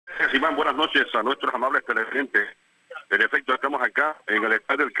Gracias, Iván. Buenas noches a nuestros amables televidentes. En efecto, estamos acá en el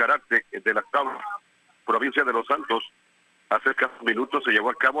Estadio del Karate de la Tabla, provincia de Los Santos. Hace escasos minutos se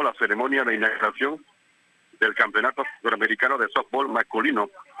llevó a cabo la ceremonia de inauguración del Campeonato Centroamericano de Softball masculino,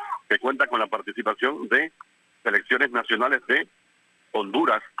 que cuenta con la participación de selecciones nacionales de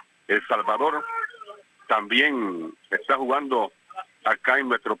Honduras, El Salvador. También está jugando acá en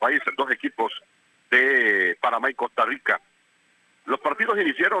nuestro país dos equipos de Panamá y Costa Rica. Los partidos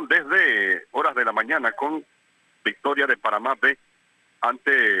iniciaron desde horas de la mañana con victoria de Panamá B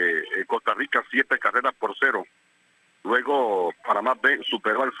ante Costa Rica 7-0. Luego Panamá B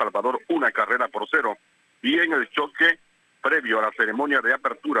superó a El Salvador 1-0. Y en el choque previo a la ceremonia de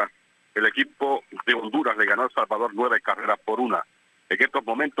apertura, el equipo de Honduras le ganó a El Salvador 9-1. En estos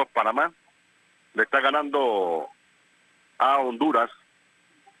momentos Panamá le está ganando a Honduras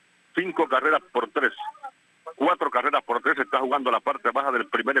 5-3. 4-3 está jugando la parte baja del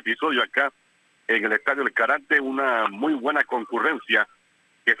primer episodio acá en el Estadio del Karate. Una muy buena concurrencia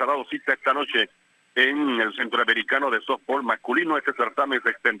que se ha dado cita esta noche en el Centroamericano de Softball masculino. Este certamen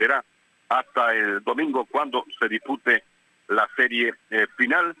se extenderá hasta el domingo cuando se dispute la serie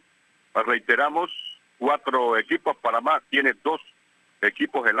final. Reiteramos, 4 equipos. Panamá tiene 2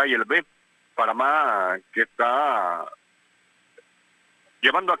 equipos, el A y el B. Panamá que está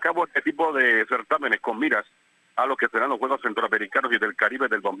llevando a cabo este tipo de certámenes con miras a lo que serán los Juegos Centroamericanos y del Caribe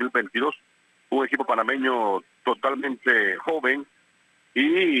del 2022. Un equipo panameño totalmente joven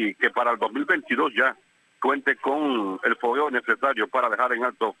y que para el 2022 ya cuente con el fogueo necesario para dejar en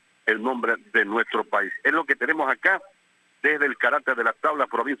alto el nombre de nuestro país. Es lo que tenemos acá desde el Karate de la Tabla,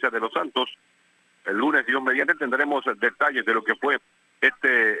 provincia de Los Santos. El lunes, Dios mediante, tendremos detalles de lo que fue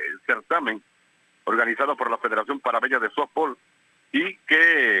este certamen organizado por la Federación Panameña de Softball y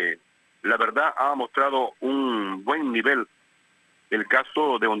que la verdad ha mostrado un buen nivel. El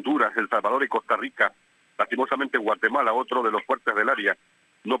caso de Honduras, El Salvador y Costa Rica. Lastimosamente Guatemala, otro de los fuertes del área,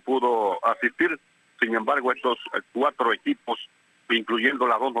 no pudo asistir. Sin embargo, estos 4 equipos, incluyendo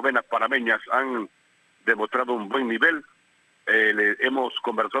las 2 novenas panameñas, han demostrado un buen nivel. Hemos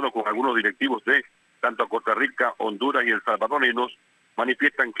conversado con algunos directivos de tanto Costa Rica, Honduras y El Salvador y nos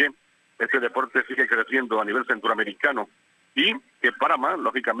manifiestan que este deporte sigue creciendo a nivel centroamericano y que Panamá,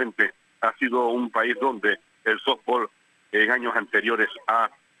 lógicamente, ha sido un país donde el softball en años anteriores ha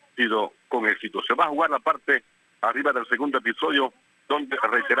sido con éxito. Se va a jugar la parte arriba del segundo episodio, donde,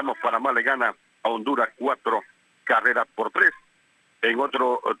 reiteramos, Panamá le gana a Honduras 4-3. En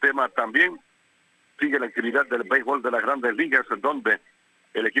otro tema también, sigue la actividad del béisbol de las Grandes Ligas, donde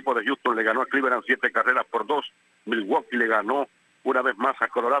el equipo de Houston le ganó a Cleveland 7-2. Milwaukee le ganó una vez más a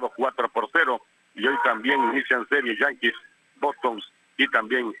Colorado 4-0. Y hoy también inician serie Yankees, Boston y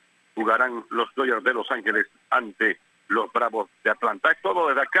también jugarán los Dodgers de Los Ángeles ante los Bravos de Atlanta. Es todo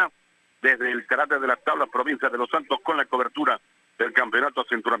desde acá, desde el Karate de la Tabla, provincia de Los Santos, con la cobertura del Campeonato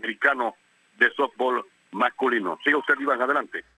Centroamericano de Softball masculino. Siga usted, Iván, adelante.